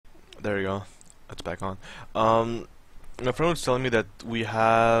There you go. It's back on. My friend was telling me that we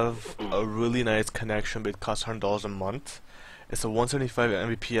have a really nice connection, but it costs $100 a month. It's a 175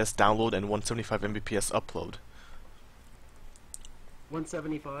 Mbps download and 175 Mbps upload.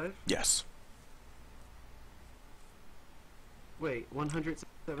 175? Yes. Wait,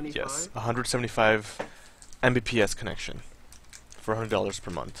 175? Yes. 175 Mbps connection for $100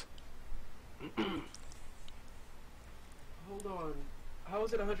 per month. Hold on. How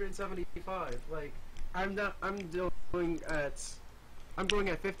is it 175? Like, I'm going at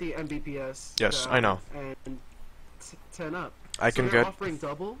 50 Mbps. Yes, down I know. And 10 up. I So can they're get offering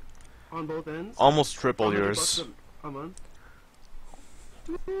double on both ends. almost triple 100 yours. bucks a month.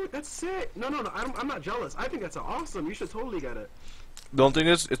 Dude, that's sick. No, I'm not jealous. I think that's awesome. You should totally get it. The only thing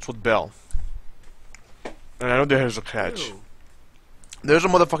is, it's with Bell. And I know there's a catch. Ew. There's a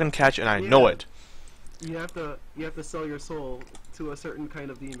motherfucking catch, and I know it. You have to sell your soul to a certain kind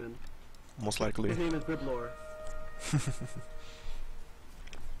of demon. Most likely. His name is Biblor.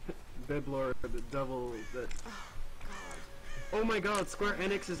 Biblor, the devil that. Oh my God! Square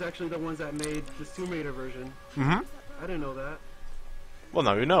Enix is actually the ones that made the Tomb Raider version. Mm-hmm. I didn't know that. Well,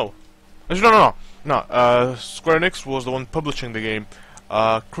 now you know. No. Square Enix was the one publishing the game.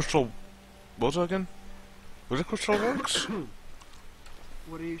 Crystal. What was it again? Was it Crystal Works?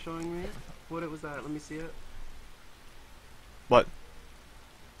 What are you showing me? What was that? Let me see it. What?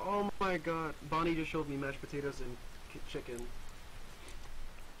 Oh my God! Bonnie just showed me mashed potatoes and chicken.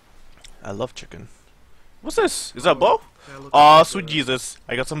 I love chicken. What's this? Is that a bow? Yeah, look Aw, like sweet the- Jesus.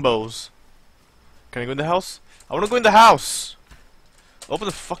 I got some bows. Can I go in the house? I wanna go in the house! Open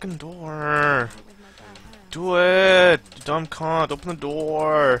the fucking door. Do it! You dumb cunt. Open the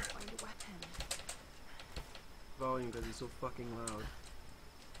door. Volume because he's so fucking loud.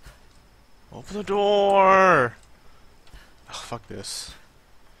 Open the door! Ugh, fuck this.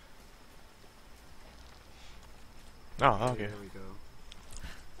 Oh, okay. There we go.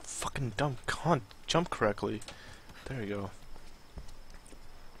 Fucking dumb cunt. Jump correctly. There you go.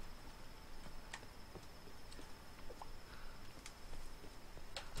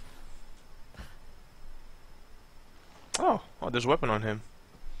 Oh, there's a weapon on him.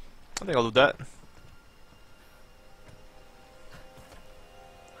 I think I'll do that.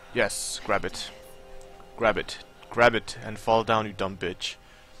 Yes, grab it. Grab it. Grab it and fall down, you dumb bitch.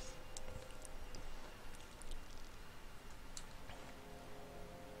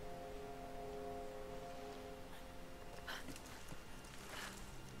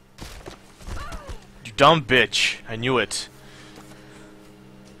 You dumb bitch. I knew it.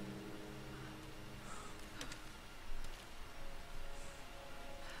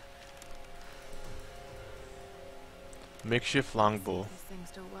 Makeshift longbow. This thing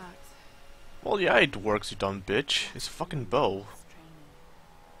still works. Well, yeah, it works, you dumb bitch. It's a fucking bow.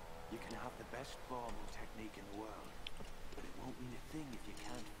 You can have the best formal technique in the world, but it won't mean a thing if you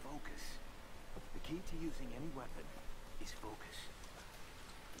can't focus. The key to using any weapon is focus.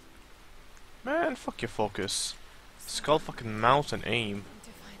 Man, fuck your focus. Skull fucking mouse and aim.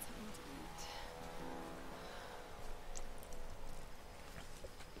 To find something to eat.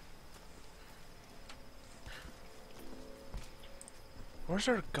 Where's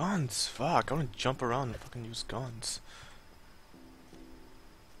our guns? Fuck, I wanna jump around and fucking use guns.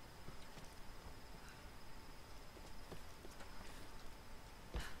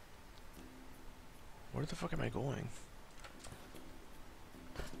 Where the fuck am I going?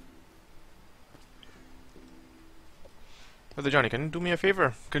 Brother Johnny, can you do me a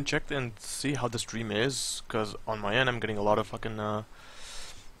favor? Can you check and see how the stream is? Cause on my end I'm getting a lot of fucking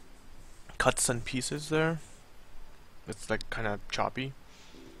cuts and pieces there. It's like kinda choppy.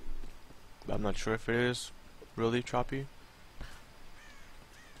 But I'm not sure if it is really choppy.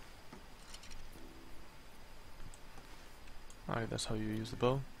 Alright, that's how you use the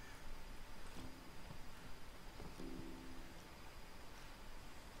bow.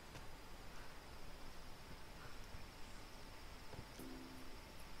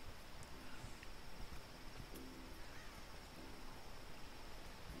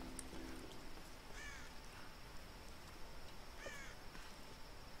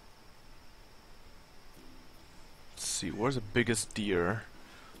 Let's see, where's the biggest deer?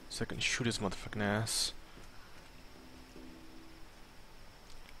 So I can shoot his motherfucking ass.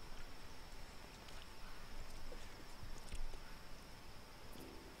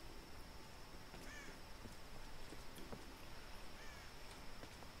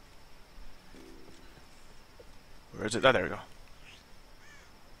 Where is it? Oh, there we go.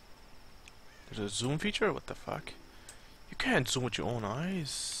 There's a zoom feature? What the fuck? You can't zoom with your own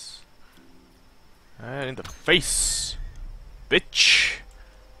eyes. And in the face! Bitch!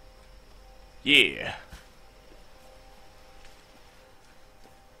 Yeah.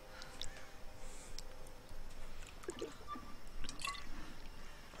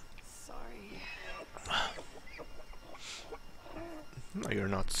 Sorry. No, you're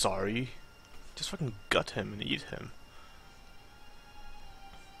not sorry. Just fucking gut him and eat him.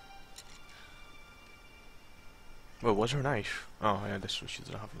 Well, what's her knife? Oh, yeah, that's true. She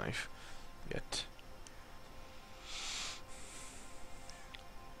doesn't have a knife yet.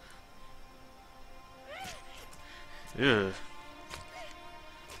 Ugh.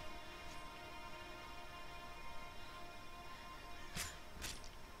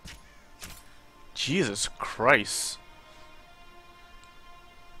 Jesus Christ.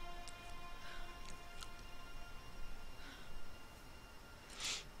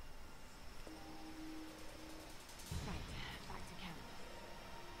 Right, back to camp.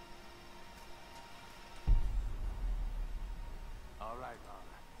 All right,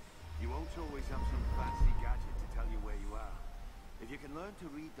 Lana. You won't always have some fancy gadget to tell you where you are. If you can learn to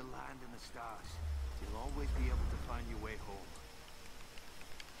read the land and the stars, you'll always be able to find your way home.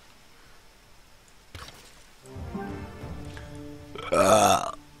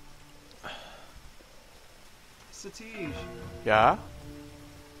 Satish, Yeah?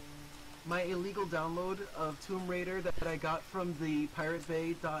 my illegal download of Tomb Raider that I got from the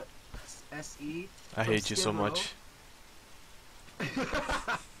piratebay.se. I hate you so much.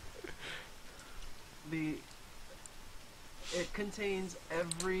 It contains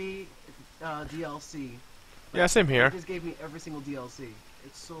every DLC. Yeah, same It here. just gave me every single DLC.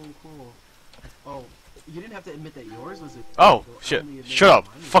 It's so cool. Oh, you didn't have to admit that yours was it. Oh, shit. Shut up.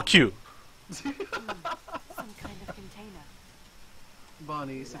 Fuck you. Some kind of container.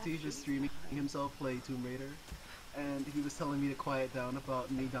 Bonnie, Satish is streaming himself play Tomb Raider, and he was telling me to quiet down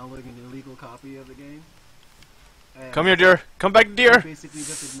about me downloading an illegal copy of the game. And Come here, dear. Come back, I dear. basically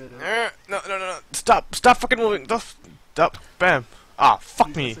just admitted. No, no, no, no. Stop. Stop fucking moving. Stop. Bam. Ah, fuck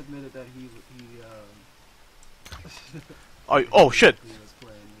He me. just admitted that he Oh, shit. he was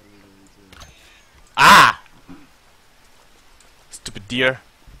playing illegally too. Ah! Stupid deer.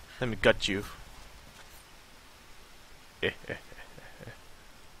 Let me gut you.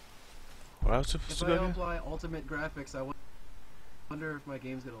 What else supposed If to I go here? apply ultimate graphics, I wonder if my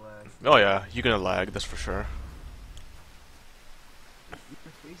game's gonna lag. Oh yeah, you're gonna lag, that's for sure.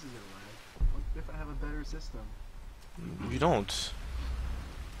 Your face is gonna lag. What if I have a better system? You don't.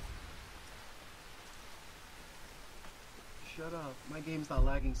 Shut up. My game's not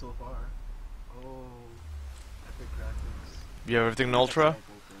lagging so far. Oh, epic graphics. You have everything in ultra?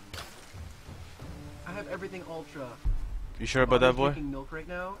 I have everything ultra. You sure about that, I'm boy? drinking milk right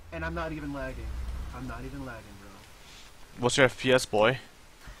now, and I'm not even lagging. I'm not even lagging, bro. What's your FPS, boy?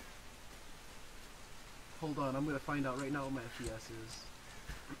 Hold on, I'm gonna find out right now what my FPS is.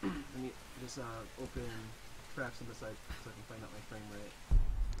 Let me just open Fraps on the side so I can find out my frame rate.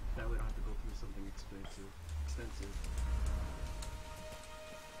 That way I don't have to go through something extensive.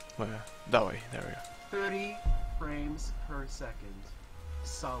 Oh, yeah. That way, there we go. 30 frames per second.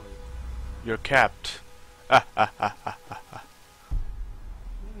 Solid. You're capped. What do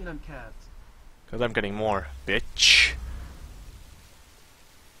you mean I'm capped? Cause I'm getting more, bitch.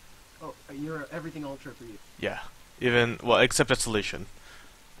 Oh, you're everything ultra for you. Yeah. Even, well, except tessellation.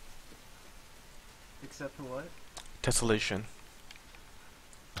 Except for what? Tessellation.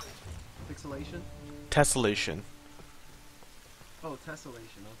 Pixelation? Tessellation. Oh,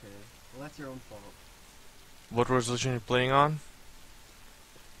 tessellation, okay. Well, that's your own fault. What resolution are you playing on?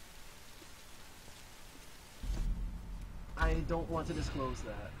 I don't want to disclose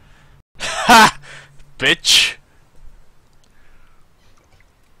that. Ha! Bitch!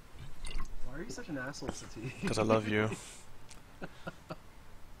 Why are you such an asshole, Sati? Because I love you.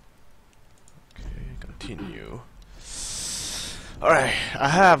 Okay, continue. Alright, I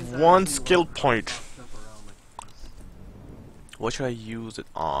have one skill point. What should I use it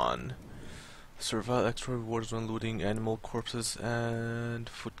on? Survive extra rewards when looting animal corpses and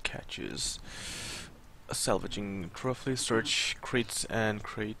food catches. Salvaging trophy, search crates and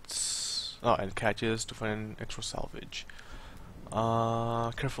catches to find extra salvage.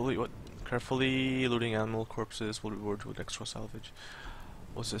 Carefully looting animal corpses will reward you with extra salvage.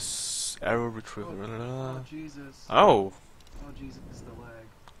 What's this? Arrow retrieval. Oh, Jesus. Oh, Oh, Jesus, the lag.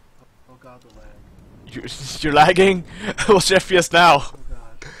 Oh, God, the lag. you're lagging. What's your FPS now? Oh,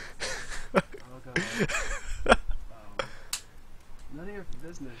 God. Oh, God. Wow. None of your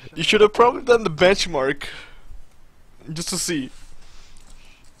business. Shut You up. should have probably done the benchmark just to see.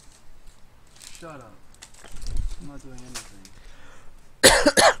 Shut up. I'm not doing anything.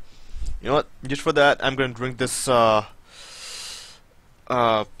 You know what? Just for that, I'm gonna drink this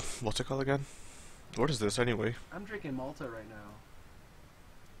what's it called again? What is this anyway? I'm drinking Malta right now.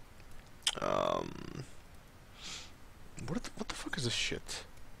 What the fuck is this shit?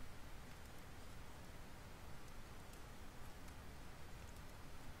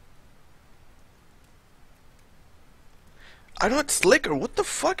 I know it's liquor. What the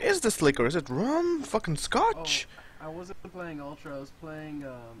fuck is this liquor? Is it rum? Fucking scotch? Oh, I wasn't playing Ultra, I was playing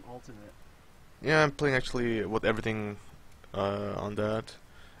Ultimate. Yeah, I'm playing actually with everything on that.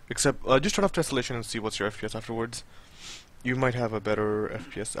 Except, just turn off Tessellation and see what's your FPS afterwards. You might have a better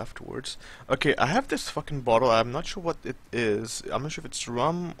FPS afterwards. Okay, I have this fucking bottle. I'm not sure what it is. I'm not sure if it's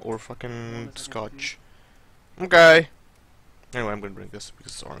rum or fucking scotch. Okay. Anyway, I'm gonna drink this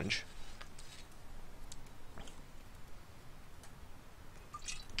because it's orange.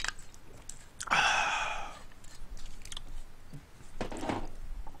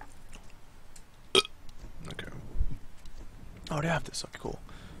 Okay. Oh, they have this. Okay, cool.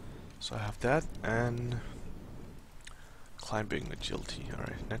 So I have that and climbing agility.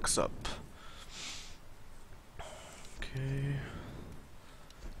 Alright, next up. Okay.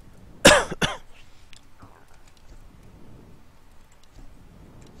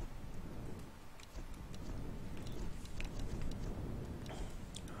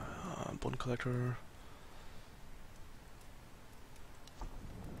 Bone collector.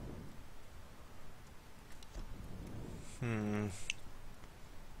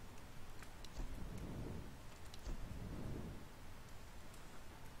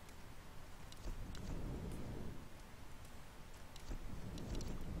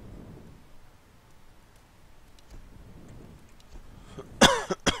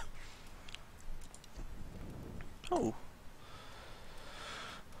 Oh.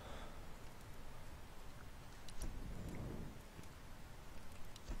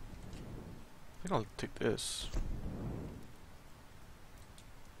 I think I'll take this.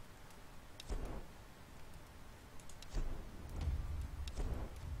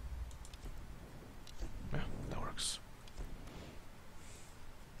 Yeah, that works.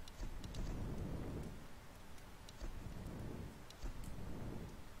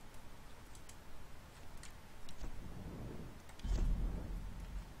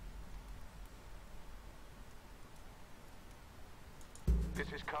 This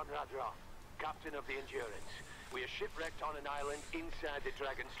is Conrad Roth, captain of the Endurance. We are shipwrecked on an island inside the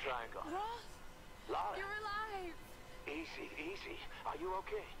Dragon's Triangle. Roth, Lara, you're alive! easy, easy. Are you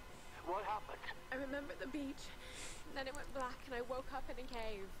okay? What happened? I remember the beach. Then it went black and I woke up in a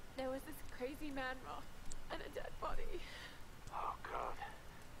cave. There was this crazy man, Roth, and a dead body. Oh, God.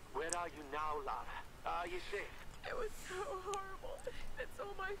 Where are you now, Lara? Are you safe? It was so horrible. It's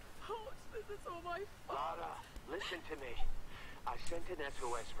all my fault. This is all my fault. Lara, listen to me. I sent an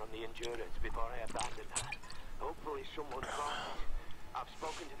SOS from the Endurance before I abandoned her. Hopefully someone caught it. I've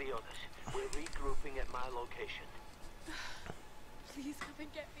spoken to the others. We're regrouping at my location. Please come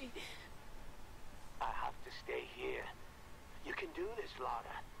and get me. I have to stay here. You can do this,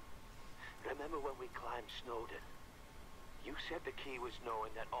 Lara. Remember when we climbed Snowden? You said the key was knowing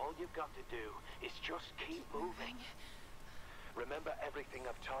that all you've got to do is just keep moving. Remember everything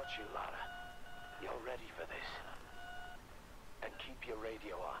I've taught you, Lara. You're ready for this. And keep your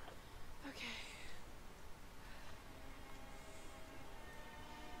radio on. Okay.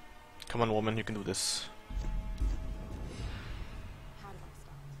 Come on, woman, you can do this. How do I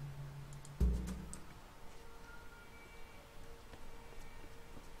start?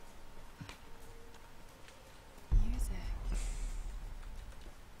 Music.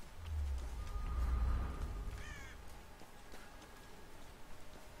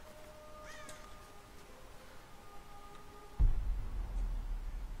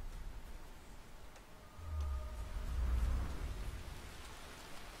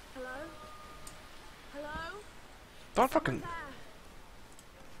 Hello? Hello? Don't fucking. There.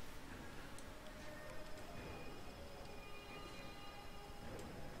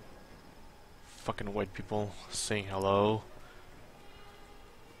 Fucking white people saying hello.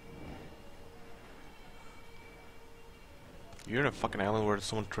 You're in a fucking island where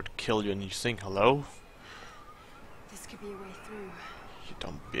someone tried to kill you and you're saying hello? This could be a way through. You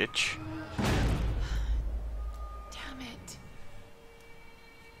dumb bitch. Damn it.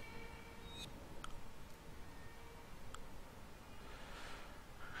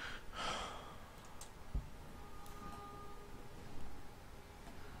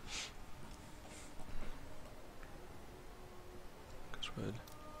 That's red.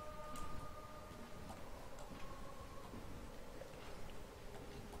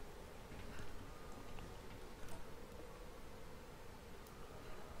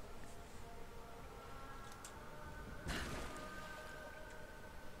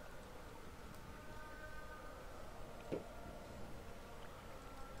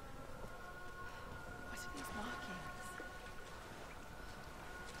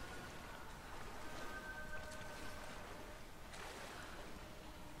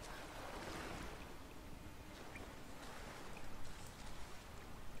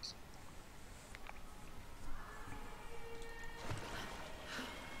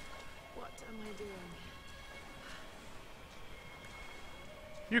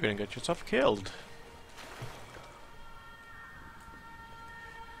 You're gonna get yourself killed.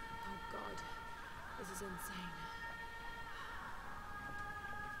 Oh God, this is insane.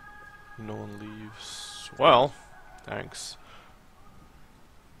 No one leaves. Well, thanks.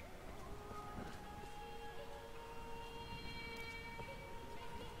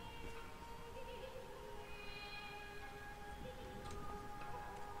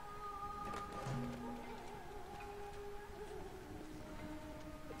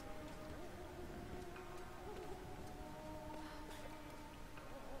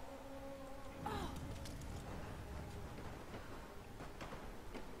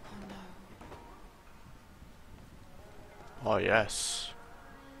 Oh yes.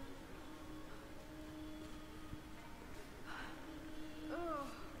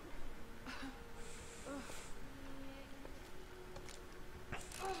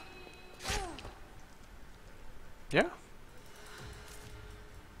 Yeah.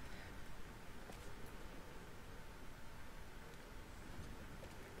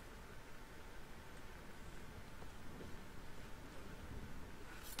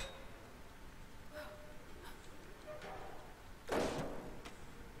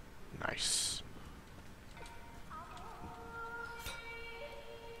 Nice.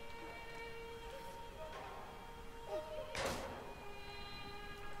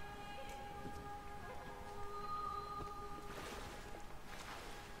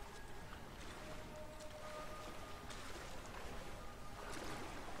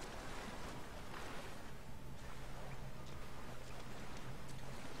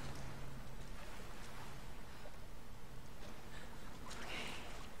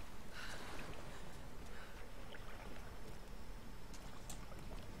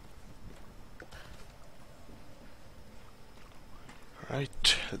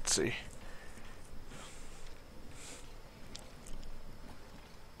 Right, let's see.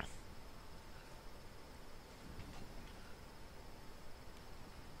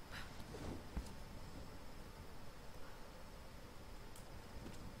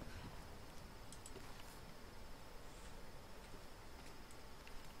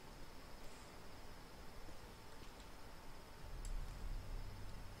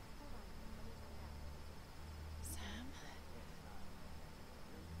 Sam?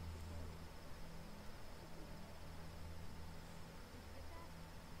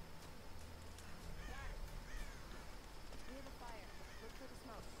 Near the fire. Look for the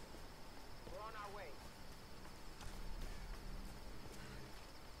smoke. We're on our way.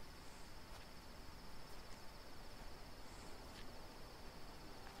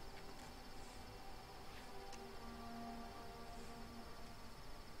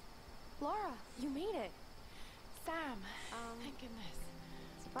 Laura, you made it. Sam. Thank goodness.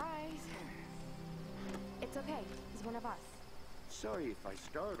 Surprise. It's okay. He's one of us. Sorry if I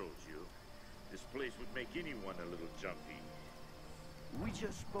startled you. This place would make anyone a little jumpy. We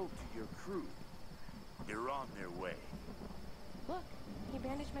just spoke to your crew. They're on their way. Look, he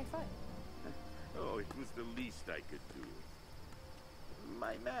bandaged my foot. Oh, it was the least I could do.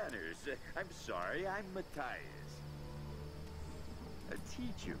 My manners. I'm sorry, I'm Matthias. A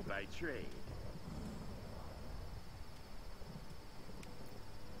teacher by trade.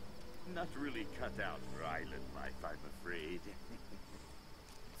 Not really cut out for island life, I'm afraid.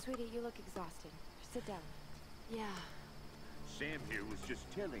 Sweetie, you look exhausted. Sit down. Yeah. Sam here was just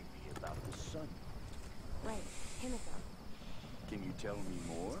telling me about the sun. Right, Himiko. Can you tell me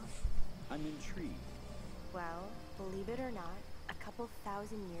more? I'm intrigued. Well, believe it or not, a couple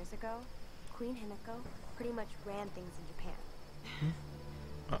thousand years ago, Queen Himiko pretty much ran things in Japan.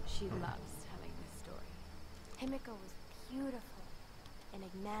 She loves telling this story. Himiko was beautiful,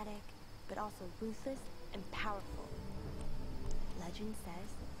 enigmatic, but also ruthless and powerful. Legend says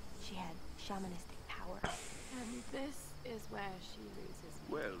she had shamanistic power. And this is where she loses me.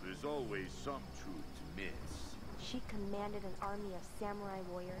 Well, there's always some truth to miss. She commanded an army of samurai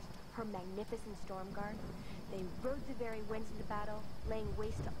warriors, her magnificent storm guard. They rode the very winds into battle, laying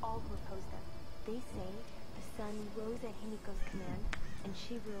waste to all who opposed them. They say the sun rose at Himiko's command, and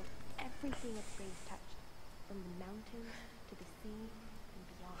she ruled everything its rays touched, from the mountains to the sea and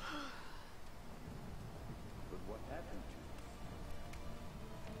beyond. But what happened to you?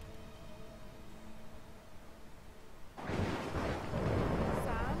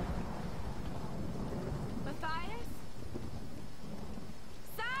 Sam? Matthias?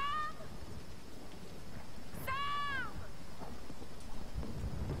 Sam? Sam!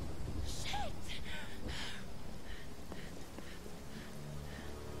 Shit!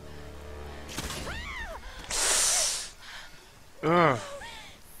 Ugh.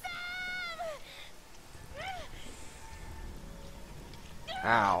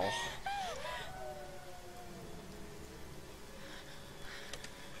 Ow.